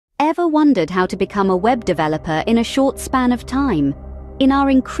ever wondered how to become a web developer in a short span of time? In our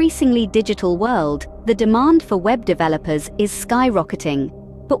increasingly digital world, the demand for web developers is skyrocketing.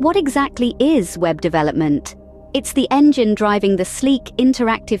 But what exactly is web development? It's the engine driving the sleek,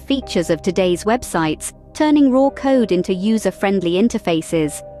 interactive features of today's websites, turning raw code into user-friendly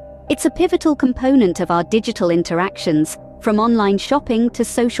interfaces. It's a pivotal component of our digital interactions, from online shopping to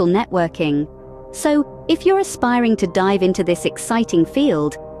social networking. So, if you're aspiring to dive into this exciting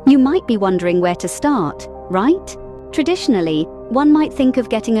field, you might be wondering where to start, right? Traditionally, one might think of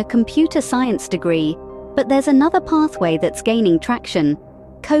getting a computer science degree, but there's another pathway that's gaining traction: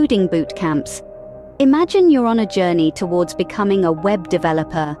 coding bootcamps. Imagine you're on a journey towards becoming a web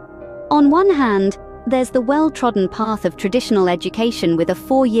developer. On one hand, there's the well-trodden path of traditional education with a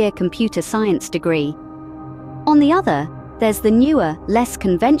 4-year computer science degree. On the other, there's the newer, less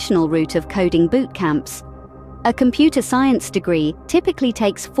conventional route of coding bootcamps. A computer science degree typically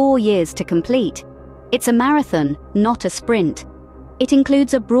takes 4 years to complete. It's a marathon, not a sprint. It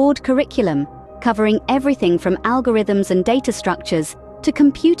includes a broad curriculum, covering everything from algorithms and data structures to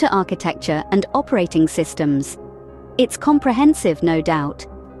computer architecture and operating systems. It's comprehensive, no doubt.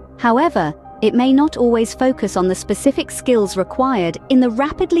 However, it may not always focus on the specific skills required in the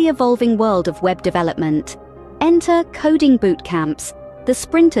rapidly evolving world of web development. Enter coding bootcamps, the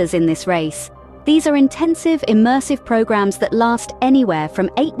sprinters in this race. These are intensive, immersive programs that last anywhere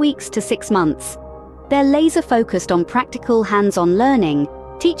from 8 weeks to 6 months. They're laser-focused on practical, hands-on learning,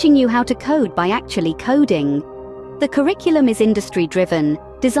 teaching you how to code by actually coding. The curriculum is industry-driven,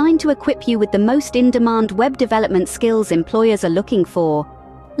 designed to equip you with the most in-demand web development skills employers are looking for.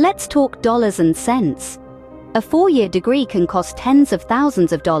 Let's talk dollars and cents. A 4-year degree can cost tens of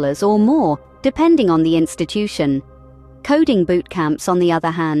thousands of dollars or more, depending on the institution. Coding bootcamps, on the other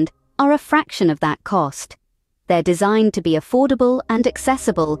hand, are a fraction of that cost. They're designed to be affordable and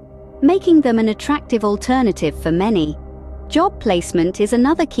accessible, making them an attractive alternative for many. Job placement is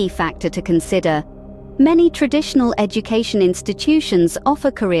another key factor to consider. Many traditional education institutions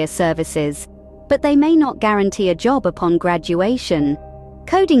offer career services, but they may not guarantee a job upon graduation.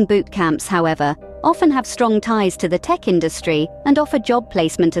 Coding bootcamps, however, often have strong ties to the tech industry and offer job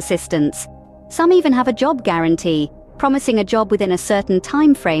placement assistance. Some even have a job guarantee, promising a job within a certain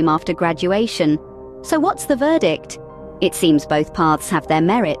time frame after graduation. So what's the verdict? It seems both paths have their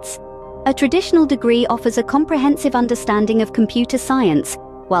merits. A traditional degree offers a comprehensive understanding of computer science,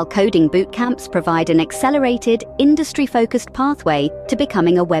 while coding bootcamps provide an accelerated, industry-focused pathway to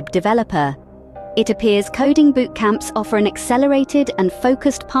becoming a web developer. It appears coding bootcamps offer an accelerated and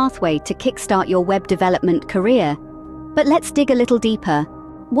focused pathway to kickstart your web development career. But let's dig a little deeper.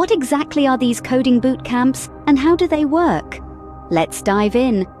 What exactly are these coding bootcamps, and how do they work? Let's dive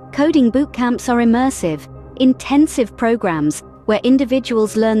in. Coding bootcamps are immersive, intensive programs where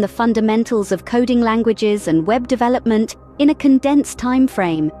individuals learn the fundamentals of coding languages and web development in a condensed time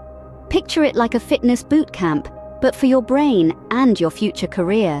frame. Picture it like a fitness bootcamp, but for your brain and your future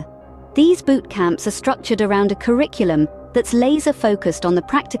career. These bootcamps are structured around a curriculum that's laser-focused on the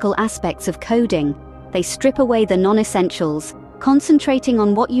practical aspects of coding. They strip away the non-essentials, concentrating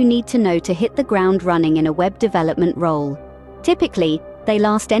on what you need to know to hit the ground running in a web development role. Typically, they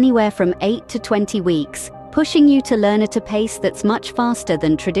last anywhere from 8 to 20 weeks, pushing you to learn at a pace that's much faster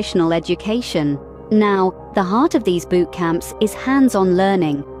than traditional education. Now, the heart of these bootcamps is hands-on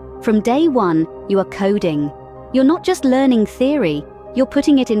learning. From day one, you are coding. You're not just learning theory, you're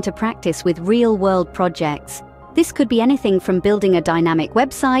putting it into practice with real-world projects. This could be anything from building a dynamic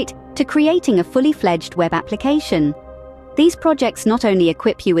website to creating a fully fledged web application. These projects not only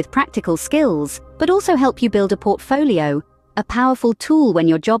equip you with practical skills, but also help you build a portfolio, a powerful tool when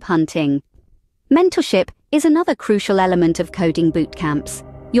you're job hunting. Mentorship is another crucial element of coding bootcamps.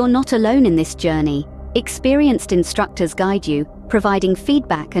 You're not alone in this journey. Experienced instructors guide you, providing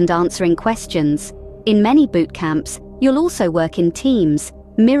feedback and answering questions. In many bootcamps, you'll also work in teams,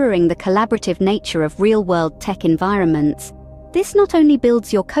 mirroring the collaborative nature of real-world tech environments. This not only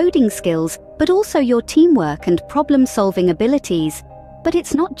builds your coding skills, but also your teamwork and problem-solving abilities. But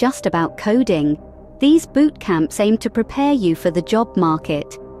it's not just about coding. These bootcamps aim to prepare you for the job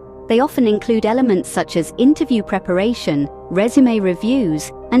market. They often include elements such as interview preparation, resume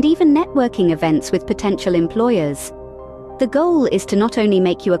reviews, and even networking events with potential employers. The goal is to not only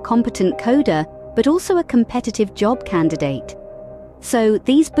make you a competent coder, but also a competitive job candidate. So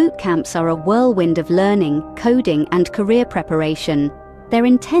these bootcamps are a whirlwind of learning, coding, and career preparation. They're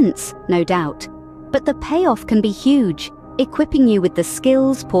intense, no doubt, but the payoff can be huge, equipping you with the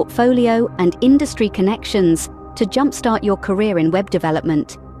skills, portfolio, and industry connections to jumpstart your career in web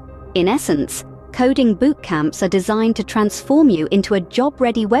development. In essence, coding bootcamps are designed to transform you into a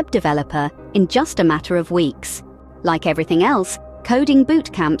job-ready web developer in just a matter of weeks. Like everything else, coding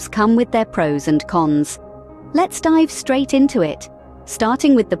bootcamps come with their pros and cons. Let's dive straight into it.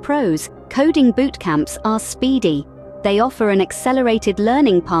 Starting with the pros, coding bootcamps are speedy. They offer an accelerated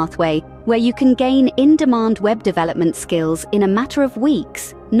learning pathway where you can gain in-demand web development skills in a matter of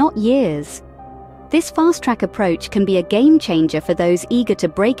weeks, not years. This fast-track approach can be a game-changer for those eager to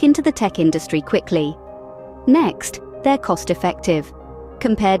break into the tech industry quickly. Next, they're cost-effective.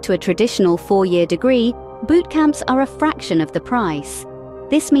 Compared to a traditional 4-year degree, bootcamps are a fraction of the price.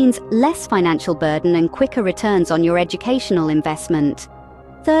 This means less financial burden and quicker returns on your educational investment.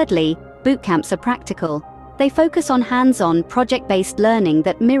 Thirdly, bootcamps are practical. They focus on hands-on, project-based learning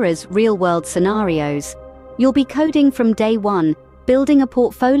that mirrors real-world scenarios. You'll be coding from day one, building a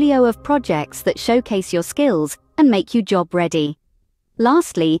portfolio of projects that showcase your skills and make you job-ready.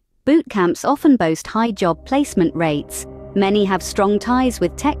 Lastly, bootcamps often boast high job placement rates. Many have strong ties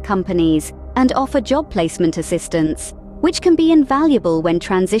with tech companies and offer job placement assistance, which can be invaluable when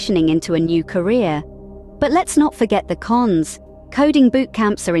transitioning into a new career. But let's not forget the cons. Coding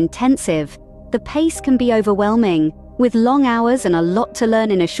bootcamps are intensive. The pace can be overwhelming, with long hours and a lot to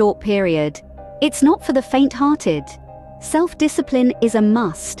learn in a short period. It's not for the faint-hearted. Self-discipline is a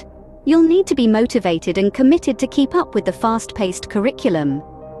must. You'll need to be motivated and committed to keep up with the fast-paced curriculum.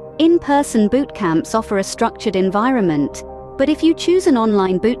 In-person bootcamps offer a structured environment, but if you choose an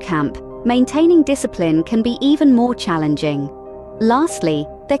online bootcamp, maintaining discipline can be even more challenging. Lastly,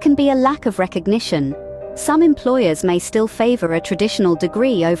 there can be a lack of recognition. Some employers may still favor a traditional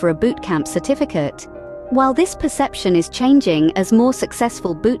degree over a bootcamp certificate. While this perception is changing as more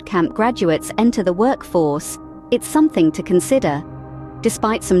successful bootcamp graduates enter the workforce, it's something to consider.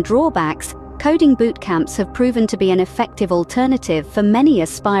 Despite some drawbacks, coding bootcamps have proven to be an effective alternative for many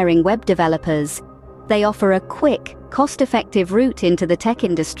aspiring web developers. They offer a quick, cost-effective route into the tech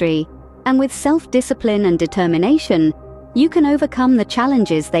industry, and with self-discipline and determination, you can overcome the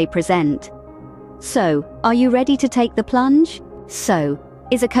challenges they present. So, are you ready to take the plunge? So,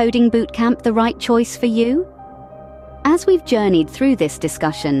 is a coding bootcamp the right choice for you? As we've journeyed through this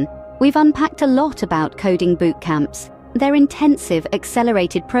discussion, we've unpacked a lot about coding bootcamps. They're intensive,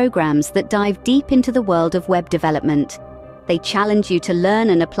 accelerated programs that dive deep into the world of web development. They challenge you to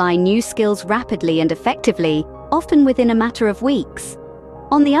learn and apply new skills rapidly and effectively, often within a matter of weeks.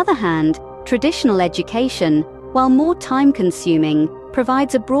 On the other hand, traditional education, while more time-consuming,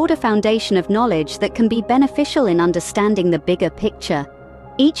 provides a broader foundation of knowledge that can be beneficial in understanding the bigger picture.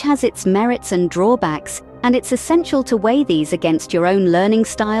 Each has its merits and drawbacks, and it's essential to weigh these against your own learning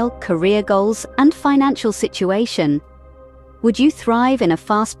style, career goals, and financial situation. Would you thrive in a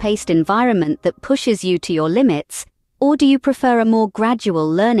fast-paced environment that pushes you to your limits, or do you prefer a more gradual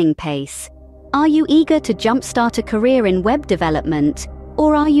learning pace? Are you eager to jumpstart a career in web development,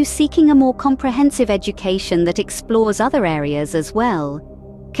 or are you seeking a more comprehensive education that explores other areas as well?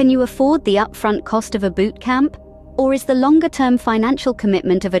 Can you afford the upfront cost of a bootcamp, or is the longer-term financial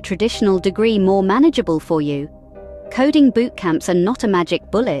commitment of a traditional degree more manageable for you? Coding bootcamps are not a magic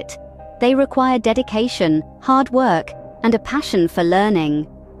bullet. They require dedication, hard work, and a passion for learning.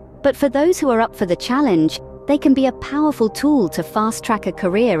 But for those who are up for the challenge, they can be a powerful tool to fast-track a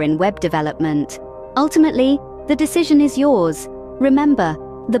career in web development. Ultimately, the decision is yours. Remember,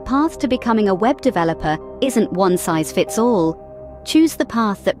 the path to becoming a web developer isn't one size fits all. Choose the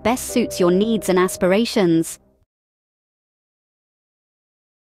path that best suits your needs and aspirations.